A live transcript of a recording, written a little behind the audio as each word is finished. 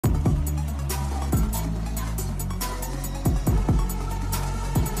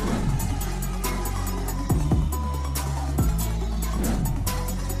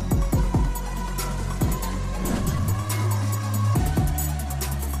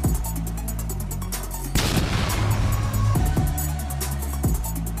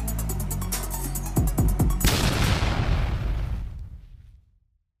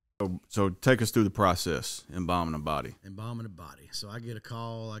So take us through the process, embalming a body. Embalming a body. So I get a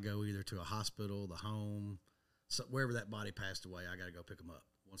call. I go either to a hospital, the home, so wherever that body passed away, I got to go pick them up.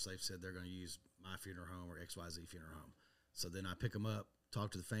 Once they've said they're going to use my funeral home or XYZ funeral home. So then I pick them up,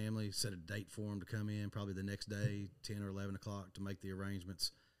 talk to the family, set a date for them to come in probably the next day, 10 or 11 o'clock, to make the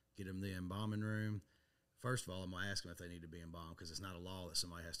arrangements, get them the embalming room. First of all, I'm going to ask them if they need to be embalmed because it's not a law that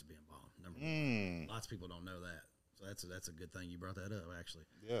somebody has to be embalmed. Number one. Lots of people don't know that. So that's a good thing you brought that up, actually.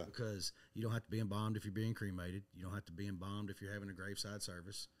 Yeah. Because you don't have to be embalmed if you're being cremated. You don't have to be embalmed if you're having a graveside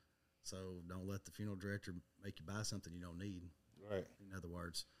service. So don't let the funeral director make you buy something you don't need. Right. In other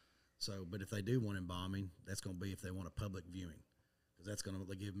words. So, but if they do want embalming, that's going to be if they want a public viewing, because that's going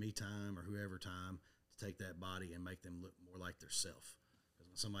to give me time or whoever time to take that body and make them look more like their self.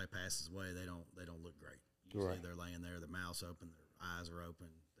 Because when somebody passes away, they don't look great. Usually they're laying there, their mouth's open, their eyes are open.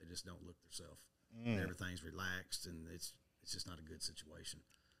 They just don't look their self. Everything's relaxed, and it's just not a good situation.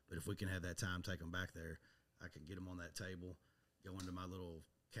 But if we can have that time, take them back there, I can get them on that table, go into my little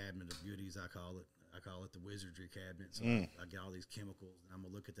cabinet of goodies, I call it. I call it the wizardry cabinet. So I get all these chemicals, and I'm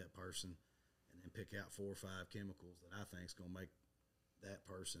going to look at that person and then pick out 4 or 5 chemicals that I think is going to make that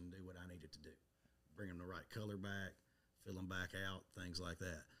person do what I need it to do. Bring them the right color back, fill them back out, things like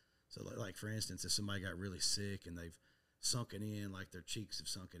that. So like for instance, if somebody got really sick and they've sunken in, like their cheeks have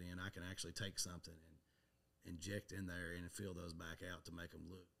sunken in, I can actually take something and inject in there and fill those back out to make them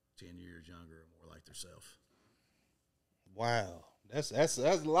look 10 years younger or more like themselves. Wow. That's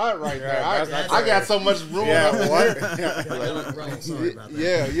a lot right there. I got so much room. Yeah, Sorry about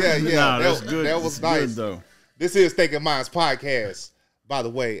that. Yeah. No, that's good. That was nice. Good, though. This is Thinking Minds Podcast. By the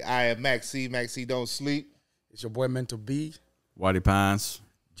way, I am Max C. Max C. Don't sleep. It's your boy Mental B. Whitey Pines.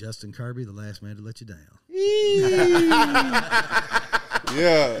 Justin Kirby, the last man to let you down.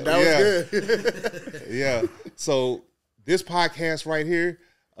 That was good. Yeah. So this podcast right here,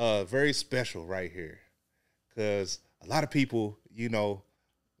 very special right here, because a lot of people,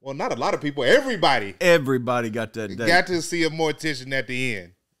 well, not a lot of people, everybody got that day. Got to see a mortician at the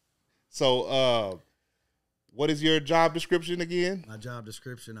end. So, what is your job description again? My job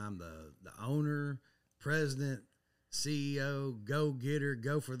description: I'm the owner, president, CEO, go-getter,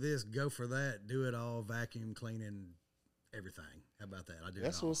 go for this, go for that, do it all, vacuum, cleaning, everything. How about that? I do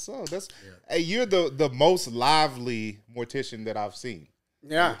That's it all. what's up. Hey, you're the most lively mortician that I've seen.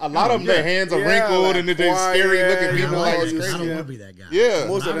 Yeah. A lot of them, their hands are wrinkled like and they're scary looking people. I Like, don't want to be that guy. Yeah.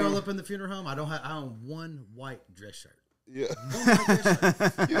 When I roll up in the funeral home, I own one white dress shirt. Yeah. One white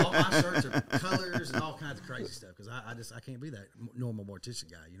dress shirt. All my shirts are colors and all kinds of crazy stuff because I can't be that normal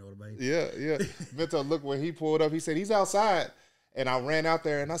mortician guy. You know what I mean? Yeah. Mental, look, when he pulled up, he said, he's outside. And I ran out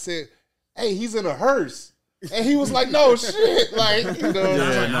there and I said, hey, he's in a hearse. And he was like, no shit. Like,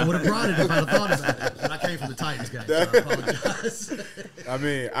 I would have brought it if I'd have thought about it. But I came from the Titans game, so I apologize. I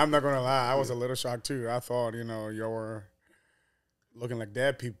mean, I'm not going to lie. I was a little shocked, too. I thought, you were looking like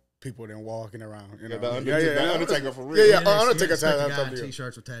dead people then walking around. The Undertaker for real. Yeah, Undertaker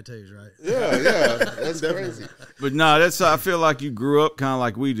T-shirts with tattoos, right? Yeah. That's crazy. But no, I feel like you grew up kind of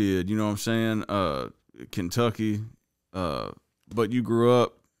like we did. You know what I'm saying? Kentucky. But you grew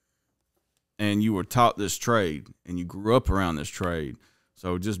up and you were taught this trade and you grew up around this trade.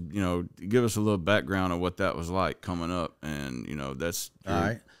 So just, give us a little background of what that was like coming up. And, that's all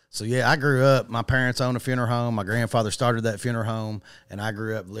right. So, I grew up. My parents owned a funeral home. My grandfather started that funeral home, and I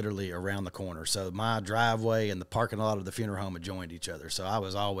grew up literally around the corner. So my driveway and the parking lot of the funeral home had joined each other. So I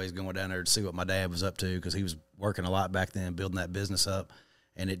was always going down there to see what my dad was up to because he was working a lot back then, building that business up.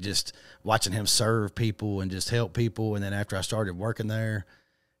 And it just watching him serve people and just help people. And then after I started working there,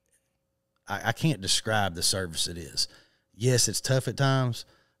 I can't describe the service it is. Yes, it's tough at times,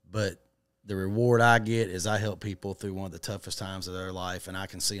 but the reward I get is I help people through one of the toughest times of their life, and I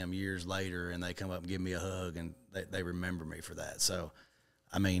can see them years later, and they come up and give me a hug, and they remember me for that. So,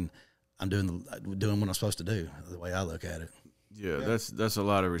 I mean, I'm doing what I'm supposed to do, the way I look at it. Yeah, that's a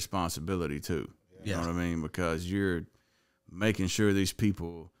lot of responsibility, too. You know what I mean? Because you're making sure these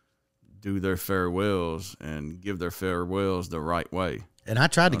people do their farewells and give their farewells the right way. And I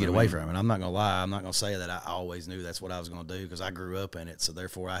tried to get away from it. I'm not going to lie. I'm not going to say that I always knew that's what I was going to do because I grew up in it. So,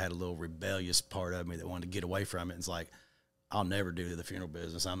 therefore, I had a little rebellious part of me that wanted to get away from it. It's like, I'll never do the funeral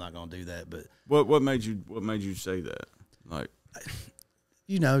business. I'm not going to do that. But what made you say that? Like,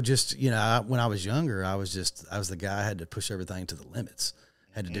 when I was younger, I was the guy I had to push everything to the limits,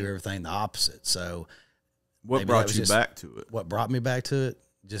 had to do everything the opposite. So, what brought you back to it? What brought me back to it?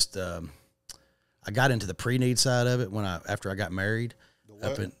 Just I got into the pre-need side of it after I got married.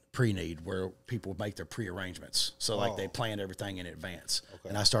 Up in pre-need, where people make their pre-arrangements. So, like, they planned everything in advance. Okay.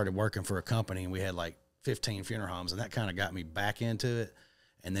 And I started working for a company, and we had, like, 15 funeral homes, and that kind of got me back into it.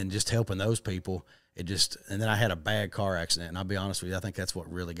 and then just helping those people. And then I had a bad car accident, and I'll be honest with you, I think that's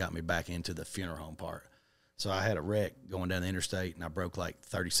what really got me back into the funeral home part. So I had a wreck going down the interstate, and I broke like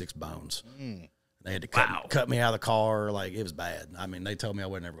 36 bones. They had to cut me out of the car. Like, it was bad. I mean, they told me I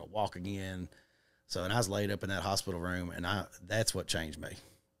wasn't ever going to walk again. So, and I was laid up in that hospital room, and that's what changed me.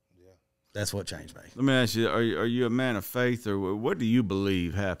 Yeah. That's what changed me. Let me ask you, are you a man of faith, or what do you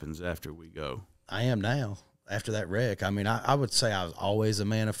believe happens after we go? I am now. After that wreck, I mean, I would say I was always a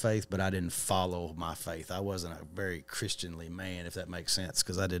man of faith, but I didn't follow my faith. I wasn't a very Christianly man, if that makes sense,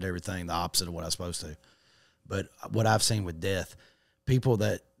 because I did everything the opposite of what I was supposed to. But what I've seen with death, people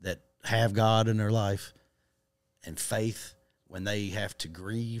that have God in their life and faith, when they have to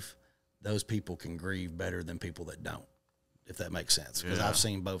grieve, those people can grieve better than people that don't, if that makes sense. Because I've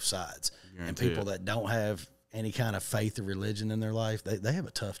seen both sides. And people that don't have any kind of faith or religion in their life, they have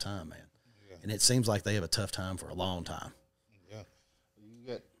a tough time, man. And it seems like they have a tough time for a long time. Yeah. You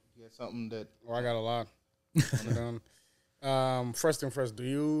got something that... Oh, I got a lot. First thing first,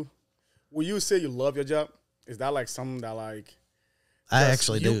 will you say you love your job? Is that like something that like... I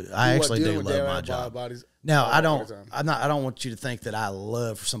actually do. I actually do love my job. Now, I don't want you to think that I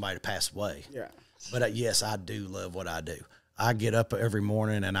love for somebody to pass away. Yeah. But yes, I do love what I do. I get up every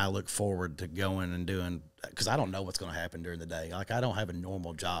morning and I look forward to going and doing, because I don't know what's going to happen during the day. Like, I don't have a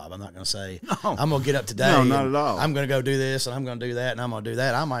normal job. I'm not going to say, I'm going to get up today. No, not at all. I'm going to go do this and I'm going to do that and I'm going to do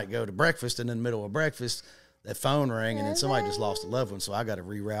that. I might go to breakfast, and in the middle of breakfast, that phone rang, and then somebody just lost a loved one, so I got to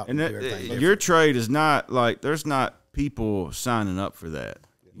reroute and do everything. Your trade is not like, there's not people signing up for that.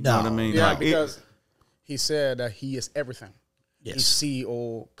 You know what I mean? Yeah, like because he said that he is everything. Yes. He's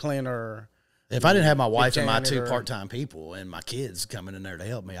CEO, cleaner. If I didn't have my wife and my 2 part-time people and my kids coming in there to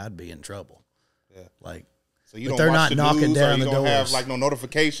help me, I'd be in trouble. Yeah. Like, so you but don't they're watch not the knocking news, down or you the don't doors. have like no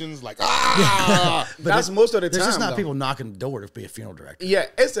notifications, like But that's most of the time. There's just not people knocking the door to be a funeral director. Yeah,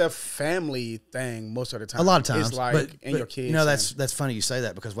 it's a family thing most of the time. A lot of times, it's like but your kids. You know, that's funny you say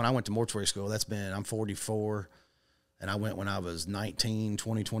that, because when I went to mortuary school, I'm 44, and I went when I was 19,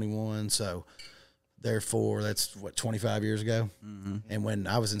 20, 21. So therefore, that's what, 25 years ago. Mm-hmm. And when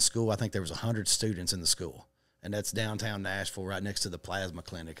I was in school, I think there was 100 students in the school. And that's downtown Nashville, right next to the plasma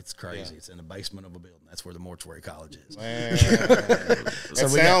clinic. It's crazy. Yeah. It's in the basement of a building. That's where the mortuary college is. Man. So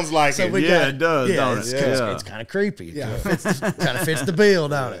sounds like it. Yeah, it does, don't it? It's kind of creepy. Yeah. Kind of fits the bill,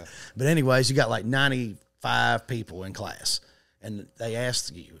 don't it? But anyways, you got like 95 people in class. And they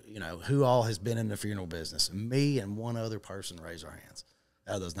asked you know, who all has been in the funeral business? Me and one other person raised our hands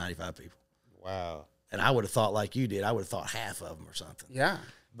out of those 95 people. Wow. And I would have thought like you did. I would have thought half of them or something. Yeah.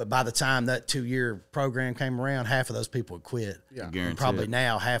 But by the time that 2-year program came around, half of those people had quit. Yeah. And probably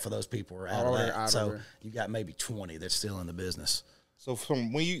now half of those people are out of that. So you got maybe 20 that's still in the business. So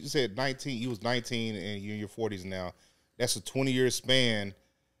from when you said 19, you was 19 and you're in your 40s now, that's a 20-year span.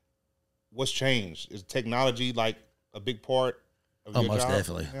 What's changed? Is technology like a big part of your most job?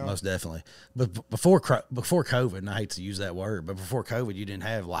 Definitely. Yeah. Most definitely. But before COVID, and I hate to use that word, but before COVID, you didn't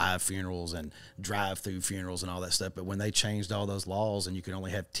have live funerals and drive-through funerals and all that stuff. But when they changed all those laws and you could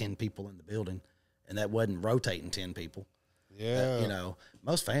only have 10 people in the building, and that wasn't rotating 10 people. Yeah. You know,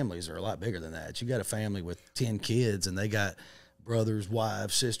 most families are a lot bigger than that. You got a family with 10 kids and they got brothers,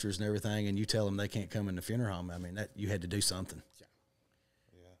 wives, sisters, and everything, and you tell them they can't come in the funeral home. I mean, that you had to do something. Yeah.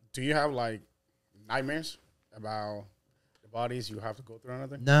 Do you have like nightmares about bodies you have to go through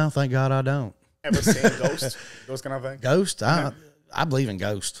anything? No, thank God I don't. Ever seen ghosts? Those kind of things? Ghost? I believe in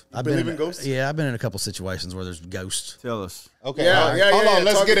ghosts. I believe in ghosts? Yeah, I've been in a couple situations where there's ghosts. Tell us. Okay. Hold on.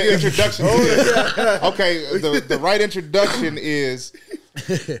 Let's get an introduction. Okay. The right introduction is,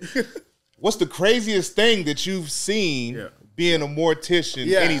 what's the craziest thing that you've seen being a mortician?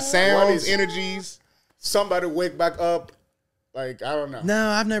 Yeah. Any sounds, energies? Somebody wake back up. Like, I don't know. No,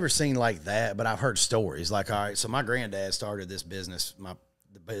 I've never seen like that, but I've heard stories. Like, all right, so my granddad started this business,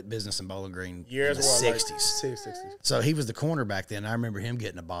 the business in Bowling Green in the 60s. 60s. So he was the corner back then. I remember him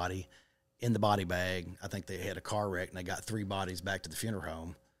getting a body in the body bag. I think they had a car wreck, and they got 3 bodies back to the funeral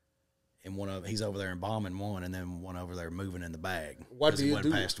home. And he's over there embalming one, and then one over there moving in the bag. What do you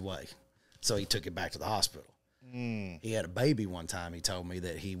do? Passed away. So he took it back to the hospital. He had a baby one time. He told me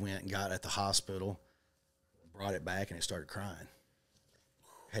that he went and got at the hospital, brought it back, and it started crying.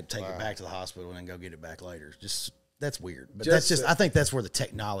 Had to take it back to the hospital and then go get it back later. Just, that's weird. But I think that's where the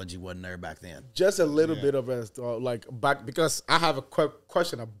technology wasn't there back then. Just a little bit of a, like, back, because I have a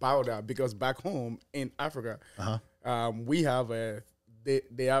question about that, because back home in Africa, we have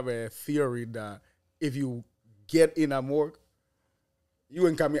they have a theory that if you get in a morgue, you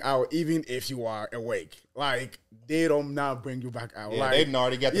ain't coming out even if you are awake. Like, they don't now bring you back out. Yeah, like, they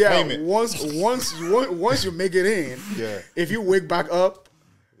already got the payment. Once you make it in, if you wake back up,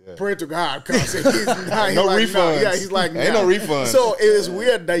 pray to God because he's not. No like, refunds. No. Yeah, he's like, ain't no refunds. So it is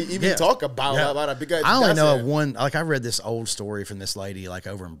weird they even talk about it because I only know of one. Like I read this old story from this lady, like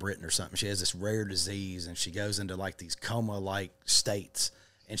over in Britain or something. She has this rare disease, and she goes into like these coma-like states,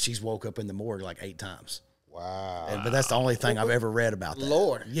 and she's woke up in the morgue like 8 times. Wow. But that's the only thing I've ever read about that.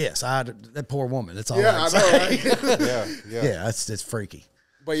 Lord. Yes, that poor woman. That's all Yeah, I know, say. right? Yeah, it's freaky.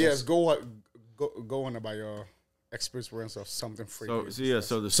 But yes, go on about your experience of something freaky.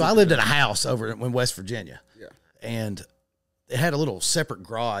 So I lived in a house over in West Virginia. Yeah. And it had a little separate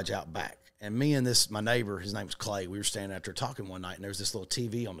garage out back. And me and my neighbor, his name was Clay, we were standing out there talking one night, and there was this little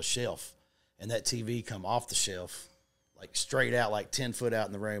TV on the shelf. And that TV come off the shelf, like straight out, like 10 foot out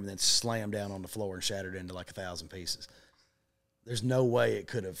in the room, and then slammed down on the floor and shattered into like 1,000 pieces. There's no way it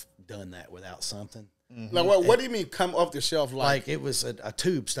could have done that without something. Mm-hmm. Like, what do you mean come off the shelf? Like it was a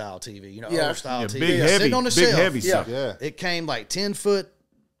tube style TV, old style TV. Big heavy, sitting on the shelf. heavy stuff. Yeah. It came like 10 foot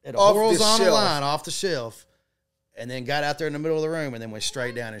at a Off the horizontal shelf. line off the shelf, and then got out there in the middle of the room and then went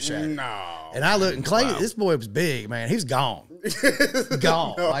straight down and shattered. No. And I looked, and Clay, this boy was big, man. He's gone.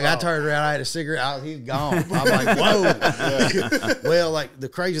 Gone. Like I turned around, I had a cigarette. He's gone. I'm like, whoa. Well, like the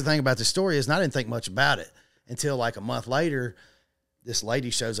crazy thing about the story is, and I didn't think much about it until like a month later. This lady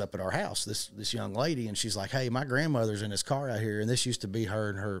shows up at our house, this young lady, and she's like, hey, my grandmother's in this car out here, and this used to be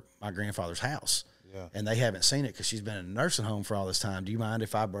her and my grandfather's house. Yeah. And they haven't seen it because she's been in a nursing home for all this time. Do you mind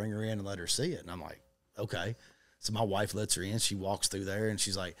if I bring her in and let her see it? And I'm like, okay. So my wife lets her in. She walks through there, and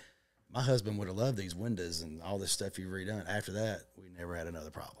she's like, my husband would have loved these windows and all this stuff you've redone. After that, we never had another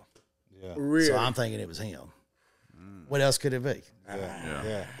problem. Yeah. Really? So I'm thinking it was him. What else could it be?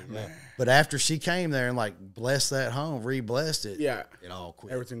 Yeah. But after she came there and like blessed that home, re-blessed it, it all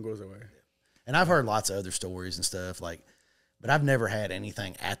quit. Everything goes away. And I've heard lots of other stories and stuff but I've never had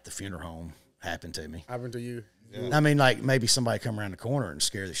anything at the funeral home happen to me. Happen to you? Yeah. I mean, like maybe somebody come around the corner and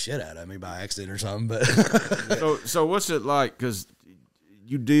scare the shit out of me by accident or something. But so what's it like? Because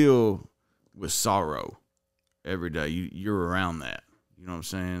you deal with sorrow every day. You're around that. You know what I'm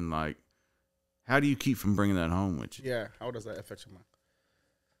saying? Like, how do you keep from bringing that home with you? Yeah. How does that affect your mind?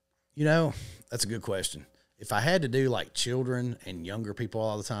 That's a good question. If I had to do like children and younger people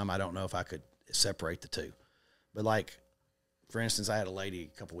all the time, I don't know if I could separate the two. But like, for instance, I had a lady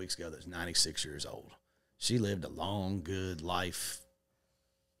a couple weeks ago that was 96 years old. She lived a long, good life.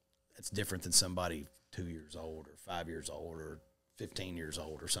 It's different than somebody 2 years old or 5 years old or 15 years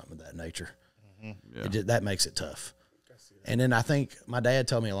old or something of that nature. Mm-hmm. Yeah. That makes it tough. And then I think my dad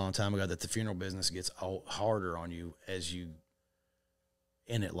told me a long time ago that the funeral business gets harder on you as you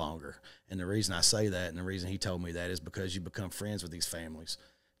in it longer. And the reason I say that and the reason he told me that is because you become friends with these families.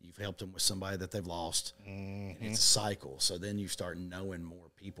 You've helped them with somebody that they've lost. Mm-hmm. And it's a cycle. So then you start knowing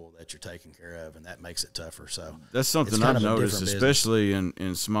more people that you're taking care of, and that makes it tougher. So that's something I've noticed, especially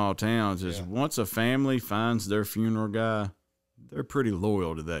in small towns, is once a family finds their funeral guy, they're pretty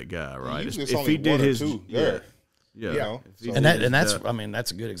loyal to that guy, right? If he did his Yeah. And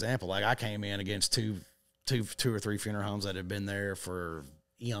that's a good example. Like I came in against two or three funeral homes that have been there for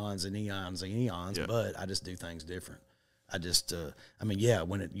eons and eons and eons, but I just do things different. I just, when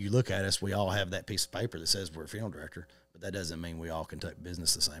you look at us, we all have that piece of paper that says we're a funeral director, but that doesn't mean we all conduct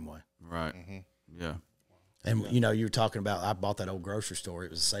business the same way. Right. Mm-hmm. Yeah. And, you were talking about, I bought that old grocery store. It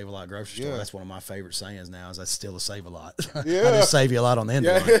was a Save-A-Lot grocery store. That's one of my favorite sayings now is that's still a Save-A-Lot. Yeah. I just save you a lot on the end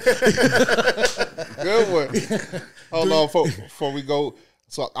of it. Good one. Hold on, before we go.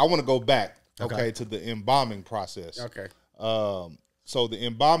 So I want to go back, to the embalming process. Okay. So the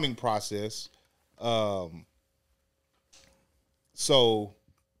embalming process, so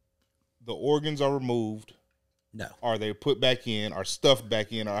the organs are removed. No. Are they put back in? Are stuffed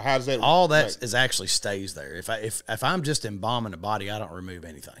back in? Or how does that? All that is actually stays there. If I'm just embalming a body, I don't remove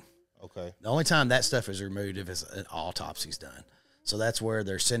anything. Okay. The only time that stuff is removed if an autopsy's done. So that's where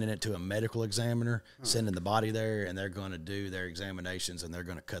they're sending it to a medical examiner, sending the body there, and they're going to do their examinations, and they're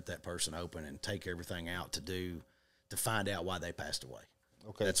going to cut that person open and take everything out to find out why they passed away.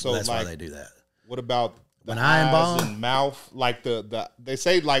 Okay. That's why they do that. What about the when eyes I embalm and mouth? Like they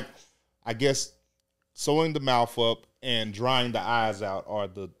say, like, I guess sewing the mouth up and drying the eyes out are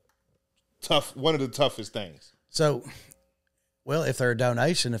one of the toughest things. So, well, if they're a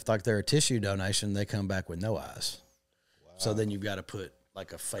donation, if they're a tissue donation, they come back with no eyes. Wow. So then you've got to put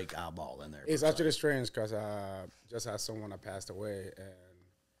like a fake eyeball in there. It's actually strange because I just had someone that passed away and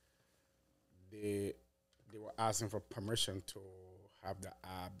they were asking for permission to have the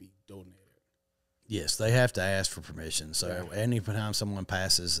eye be donated. Yes, they have to ask for permission. So anytime someone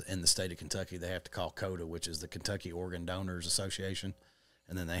passes in the state of Kentucky, they have to call CODA, which is the Kentucky Organ Donors Association,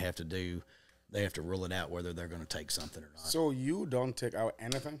 and then they have to do They have to rule it out whether they're going to take something or not. So you don't take out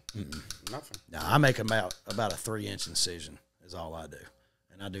anything? Nothing. No, I make about a 3-inch incision is all I do,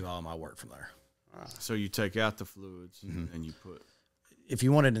 and I do all my work from there. So you take out the fluids and you put. If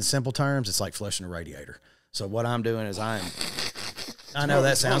you want it in simple terms, it's like flushing a radiator. So what I'm doing is I know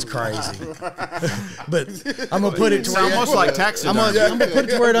that sounds crazy, but I'm gonna put it to It's where almost like taxidermy. I'm gonna put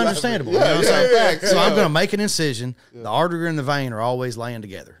it to where it's understandable. You know what I'm saying? So I'm gonna make an incision. The artery and the vein are always laying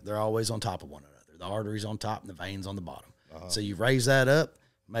together. They're always on top of one another. The artery's on top and the vein's on the bottom. So you raise that up,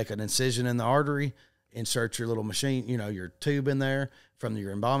 make an incision in the artery, insert your little machine, your tube in there from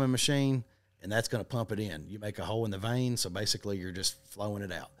your embalming machine, and that's going to pump it in. You make a hole in the vein, so basically you're just flowing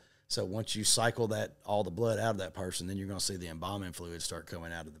it out. So once you cycle all the blood out of that person, then you're going to see the embalming fluid start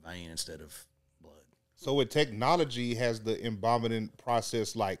coming out of the vein instead of blood. So with technology, has the embalming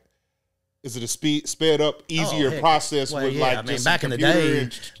process is it a sped up, easier process with just back in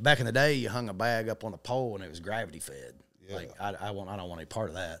the day, you hung a bag up on a pole and it was gravity fed. Yeah. Like I don't want any part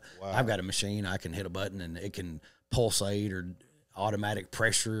of that. Wow. I've got a machine. I can hit a button and it can pulsate or automatic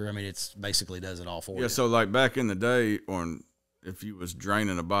pressure. I mean, it's basically does it all for you. Yeah, so like back in the day, if you was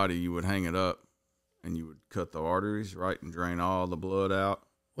draining a body, you would hang it up and you would cut the arteries, right, and drain all the blood out.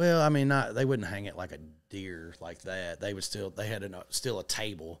 Well, I mean, they wouldn't hang it like a deer like that. They would they had still a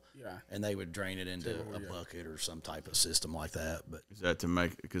table, and they would drain it into a bucket or some type of system like that. But is that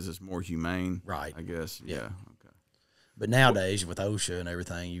because it's more humane, right? I guess, yeah. Okay. But nowadays, with OSHA and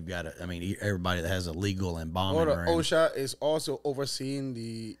everything, you've got to. I mean, everybody that has a legal embalming room. OSHA is also overseeing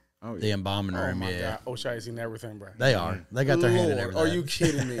the embalming room. God. OSHA is in everything, bro. They are. They got their hand in everything. Are you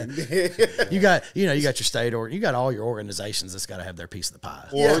kidding me? you got your state you got all your organizations that's got to have their piece of the pie.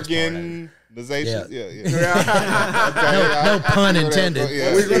 Organizations, No pun intended.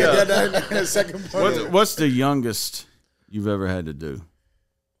 We're gonna get that in a second. What's the youngest you've ever had to do?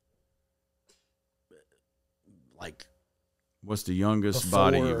 What's the youngest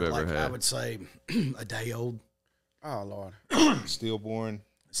body you've ever had? I would say a day old. Oh, Lord.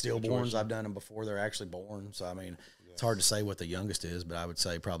 Stillborns, I've done them before they're actually born. So, I mean, it's hard to say what the youngest is, but I would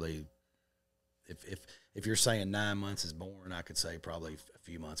say probably if you're saying 9 months is born, I could say probably a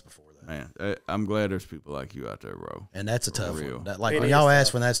few months before that. Man, I'm glad there's people like you out there, bro. And that's a tough one. When y'all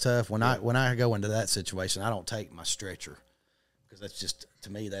ask when that's tough, when I go into that situation, I don't take my stretcher because that's just,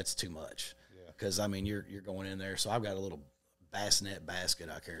 to me, that's too much. Because, I mean, you're going in there. So I've got a little bassinet basket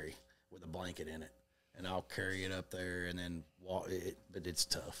I carry with a blanket in it, and I'll carry it up there and then walk it. But it's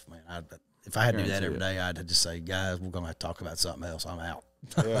tough, man. If I had to do that every day, I'd just say, guys, we're going to have to talk about something else. I'm out.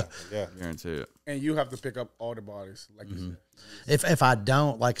 Yeah, guarantee it. And you have to pick up all the bodies, like you said. If I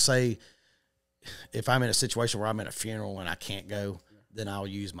don't, like, say, if I'm in a situation where I'm at a funeral and I can't go, then I'll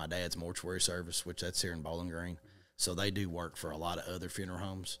use my dad's mortuary service, which that's here in Bowling Green. So they do work for a lot of other funeral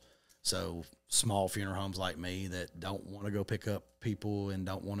homes. So small funeral homes like me that don't want to go pick up people and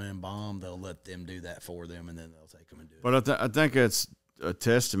don't want to embalm, they'll let them do that for them, and then they'll take them and do it. But I think it's a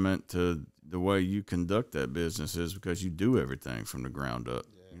testament to the way you conduct that business is because you do everything from the ground up.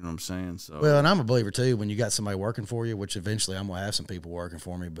 You know what I'm saying? So well, and I'm a believer too. When you got somebody working for you, which eventually I'm gonna have some people working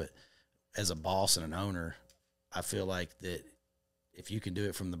for me, but as a boss and an owner, I feel like that if you can do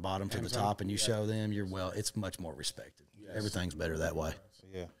it from the bottom to the top and you show them, it's much more respected. Yes. Everything's better that way.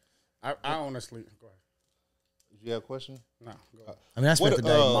 Yeah. I honestly go ahead. Did you have a question? No. Go ahead. I mean, I spent the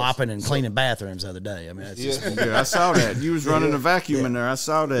day mopping and cleaning bathrooms the other day. I mean, that's just, I saw that. You was running a vacuum in there. I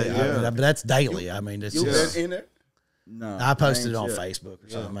saw that. Yeah. But that's daily. I mean, it's just in it. No, I posted it on Facebook or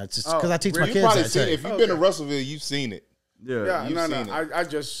something. It's just because I teach my kids that too. If you've been to Russellville, you've seen it. Yeah.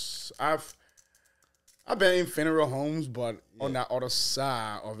 I've been in funeral homes, but on that other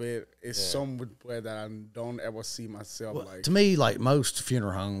side of it, it's somewhere that I don't ever see myself. Well, to me, like most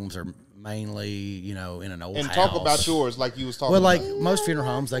funeral homes are mainly, in an old house. And talk about yours, like you was talking about. Well, like most funeral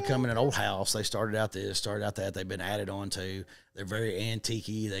homes, they come in an old house. They started out this, started out that. They've been added on to. They're very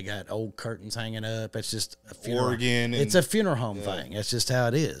antique-y. They got old curtains hanging up. It's just a funeral. It's a funeral home thing. That's just how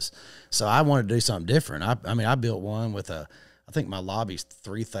it is. So I wanted to do something different. I built one with I think my lobby's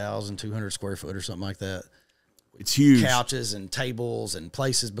 3,200 square foot or something like that. It's huge. Couches and tables and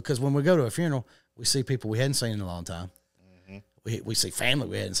places, because when we go to a funeral, we see people we hadn't seen in a long time. Mm-hmm. We see family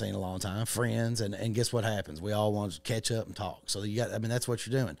we hadn't seen in a long time, friends, and guess what happens? We all want to catch up and talk. So that's what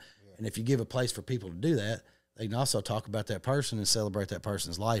you're doing. Yeah. And if you give a place for people to do that, they can also talk about that person and celebrate that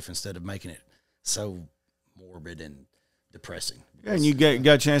person's life instead of making it so morbid and depressing. Yeah, and you got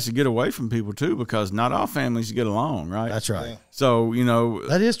a chance to get away from people too, because not all families get along, right? That's right. Yeah. So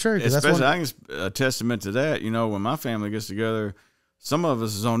that is true. Especially, I think it's a testament to that. When my family gets together, some of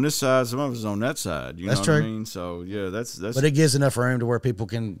us is on this side, some of us is on that side. You know what I mean? So yeah, that's. But it gives enough room to where people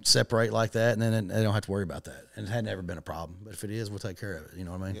can separate like that, and then they don't have to worry about that. And it had never been a problem. But if it is, we'll take care of it. You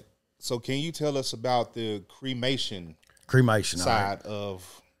know what I mean? Yeah. So can you tell us about the cremation side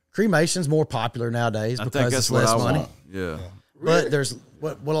of cremation's more popular nowadays because it's less money. Yeah. But there's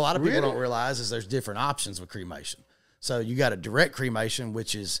what a lot of people don't realize is there's different options with cremation. So you got a direct cremation,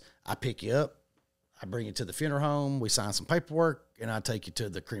 which is I pick you up, I bring you to the funeral home, we sign some paperwork, and I take you to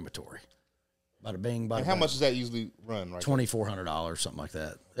the crematory. Bada bing, bada and how much does that usually run? Right, $2,400, something like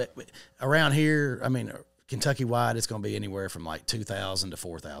that. Around here, I mean, Kentucky wide, it's going to be anywhere from like $2,000 to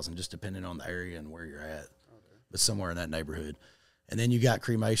 $4,000, just depending on the area and where you're at. Okay. But somewhere in that neighborhood. And then you got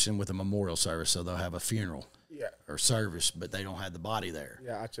cremation with a memorial service, so they'll have a funeral or service, but they don't have the body there.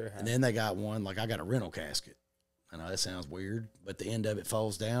 Yeah, actually. And then they got one, like I got a rental casket. I know that sounds weird, but the end of it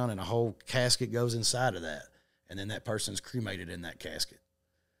folds down and a whole casket goes inside of that. And then that person's cremated in that casket.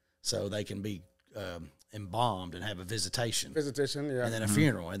 So they can be embalmed and have a visitation. Yeah. And then a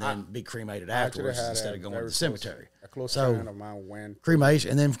funeral and then be cremated afterwards instead of going to the cemetery. A close friend of mine went.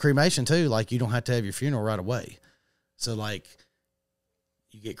 Cremation, and then cremation too, like you don't have to have your funeral right away. So like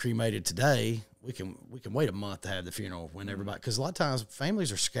you get cremated today, we can wait a month to have the funeral when everybody, because a lot of times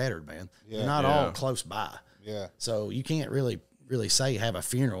families are scattered, man. Yeah, they're not all close by. Yeah. So you can't really say have a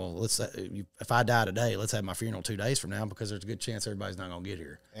funeral. Let's say if I die today, let's have my funeral 2 days from now because there's a good chance everybody's not gonna get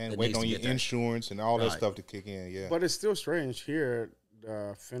here. And waiting on your insurance and all that stuff to kick in. Yeah. But it's still strange here.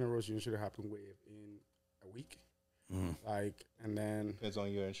 The funerals usually happen within a week. Mm-hmm. Like, and then depends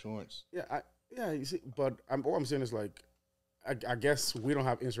on your insurance. Yeah. You see, but what I'm saying is like, I guess we don't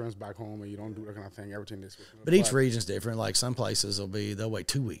have insurance back home, and you don't do that kind of thing. Everything this week. But each region's different. Like some places they'll wait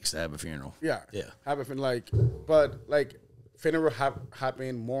 2 weeks to have a funeral. Yeah. Have a funeral, but funeral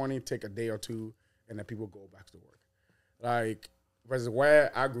happen morning, take a day or two, and then people go back to work. Like, versus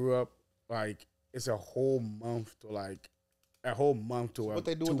where I grew up, like it's a whole month to what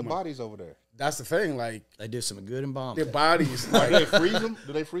they do with the bodies over there? That's the thing. Like they do some good embalming. The bodies, like they freeze them.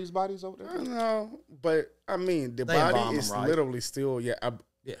 Do they freeze bodies over there? No, but I mean the body is literally still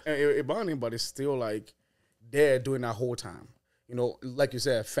embalming, but it's still like there during that whole time. You know, like you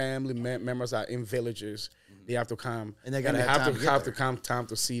said, family members are in villages. Mm-hmm. They have to come, and they have to come time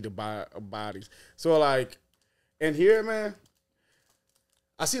to see the bodies. So like, and here, man,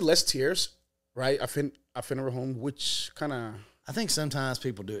 I see less tears. Right, a funeral home, which kind of I think sometimes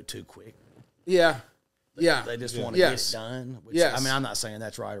people do it too quick. Yeah. They just want to get it done. Which, I mean, I'm not saying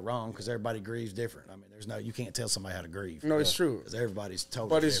that's right or wrong because everybody grieves different. I mean, you can't tell somebody how to grieve. No, it's true. Because everybody's totally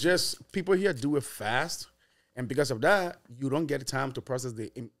But it's different. just people here do it fast. And because of that, you don't get the time to process the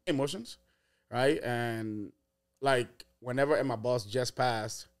emotions, right? And, like, whenever my boss just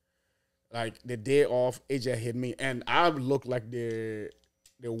passed, like, the day off, it just hit me. And I look like the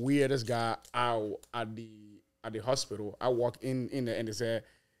weirdest guy out at the hospital. I walk in there and they said,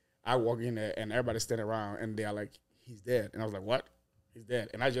 I walk in there and everybody's standing around and they're like, he's dead. And I was like, what? He's dead.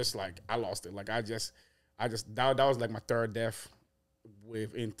 And I just I lost it. Like that was like my third death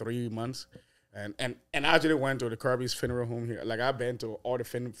within 3 months. And I actually went to the Kirby's funeral home here. Like I've been to all the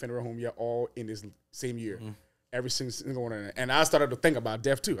funeral home here all in this same year. Mm-hmm. Every single one of them. And I started to think about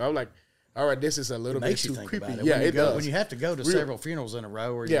death too. I was like, all right, this is a little bit too creepy. Yeah, it does. When you have to go to several funerals in a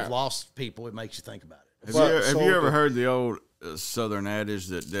row or you've lost people, it makes you think about it. Have you ever heard the old Southern adage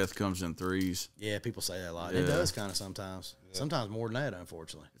that death comes in threes? Yeah, people say that a lot. Yeah. It does kind of sometimes. Yeah. Sometimes more than that,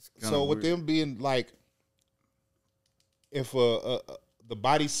 unfortunately. So with them being like, if the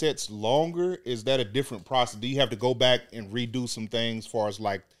body sets longer, is that a different process? Do you have to go back and redo some things as far as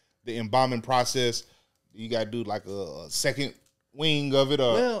like the embalming process? You got to do like a second wing of it?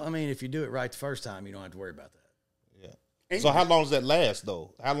 Or? Well, I mean, if you do it right the first time, you don't have to worry about that. Yeah. So how long does that last,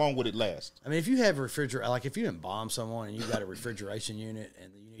 though? How long would it last? I mean, if you have a refrigerator, like if you embalm someone and you got a refrigeration unit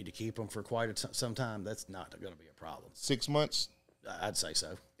and you need to keep them for quite some time, that's not going to be a problem. 6 months? I'd say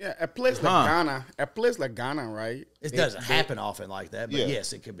so. Yeah, a place like Ghana, right? It doesn't happen often like that, but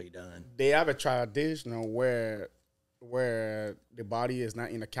yes, it could be done. They have a tradition where the body is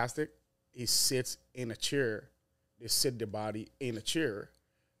not in a casket. It sits in a chair. They sit the body in a chair,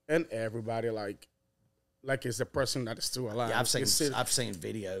 and everybody like it's a person that is still alive. Yeah, I've seen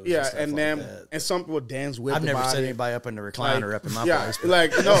videos. Yeah, and then that. And some people dance with. I've the never body. seen anybody up in the recliner up in my place. But.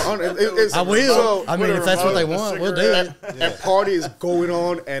 Like no, I will. So, I mean, if that's what they want, we'll do it. And party is going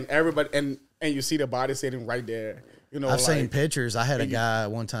on, and everybody and you see the body sitting right there. You know, I've seen pictures. I had a guy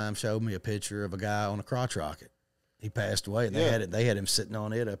one time showed me a picture of a guy on a crotch rocket. He passed away, and they had him sitting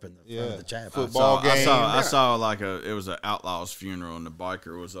on it up in the front of the chapel. Football game. I saw like it was an outlaw's funeral, and the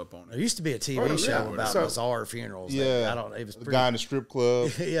biker was up on it. There used to be a TV show about bizarre funerals. Yeah, I don't. It was the guy in the strip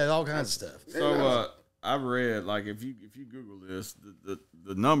club. yeah, all kinds of stuff. So I read, like, if you Google this,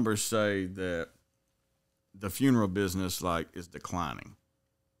 the numbers say that the funeral business, like, is declining.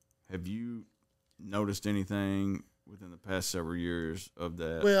 Have you noticed anything within the past several years of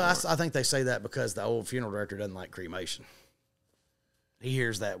that? Well, I think they say that because the old funeral director doesn't like cremation. He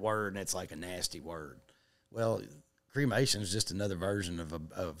hears that word, and it's like a nasty word. Well, cremation is just another version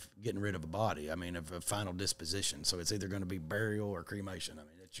of getting rid of a body. I mean, of a final disposition. So it's either going to be burial or cremation. I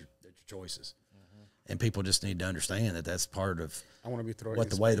mean, that's your choices. And people just need to understand that that's part of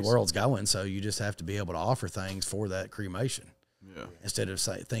the way the world's going. So you just have to be able to offer things for that cremation. Yeah. Instead of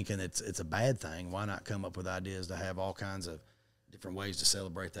thinking it's a bad thing, why not come up with ideas to have all kinds of different ways to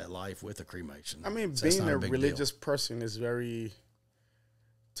celebrate that life with a cremation? I mean, being a religious person is very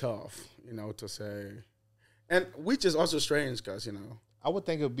tough, to say. And which is also strange because, I would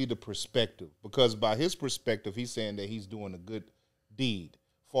think it would be the perspective, because by his perspective, he's saying that he's doing a good deed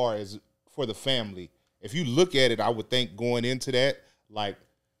far as for the family. If you look at it, I would think going into that, like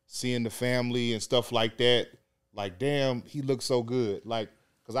seeing the family and stuff like that, like, damn, he looks so good. Like,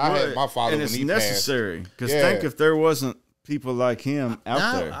 because I had my father and when it's he necessary. Because think if there wasn't people like him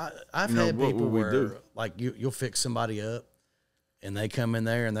out there. I've had people where, like, you'll fix somebody up, and they come in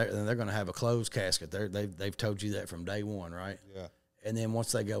there, and they're going to have a closed casket. They've told you that from day one, right? Yeah. And then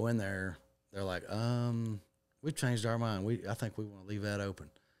once they go in there, they're like, we've changed our mind. I think we want to leave that open.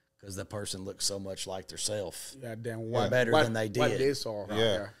 Because the person looks so much like themselves. Yeah, damn. Better than they did. What they saw.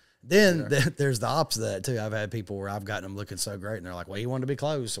 Yeah. Then there's the opposite of that, too. I've had people where I've gotten them looking so great, and they're like, well, you wanted to be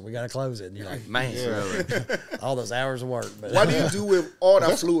closed, so we got to close it. And you're like, man, all those hours of work. But what do you do with all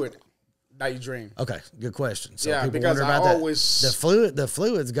that fluid that you drain? Okay, good question. So yeah, people because wonder I about always... that. The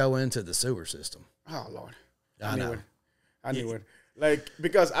fluids go into the sewer system. Oh, Lord. I know. I knew it. Like,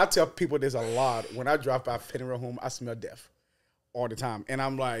 because I tell people this a lot. When I drive by funeral home, I smell death all the time. And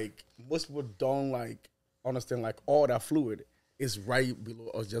I'm like, most people don't, like, understand, like, all that fluid is right below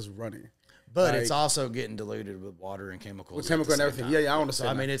us just running. But like, it's also getting diluted with water and chemicals. With chemical and everything. Yeah, I understand.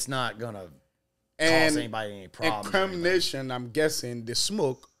 So, I mean, it's not going to cause anybody any problems. And cremation, I'm guessing the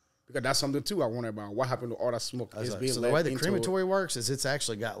smoke, because that's something, too, I wonder about. What happened to all that smoke? So the way the crematory works is it's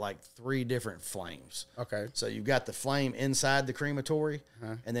actually got, like, 3 different flames. Okay. So you've got the flame inside the crematory,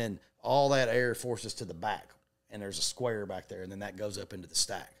 and then all that air forces to the back. And there's a square back there, and then that goes up into the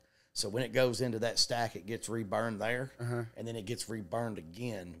stack. So when it goes into that stack, it gets reburned there, and then it gets reburned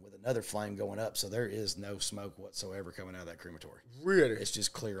again with another flame going up. So there is no smoke whatsoever coming out of that crematory. Really? It's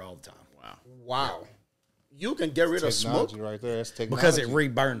just clear all the time. Wow. You can get rid of smoke? Right there. That's technology. Because it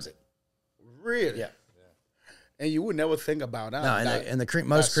reburns it. Really? Yeah. And you would never think about that. No,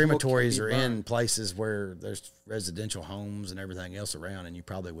 most crematories are in places where there's residential homes and everything else around, and you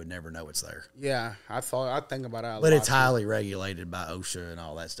probably would never know it's there. Yeah, I think about that a lot. But it's highly regulated by OSHA and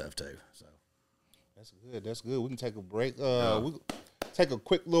all that stuff too. So that's good. That's good. We can take a break. We take a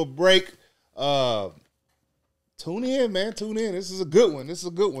quick little break. Tune in, man. Tune in. This is a good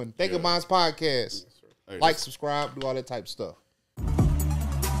one. Think of Mine's podcast. Like, subscribe, do all that type of stuff.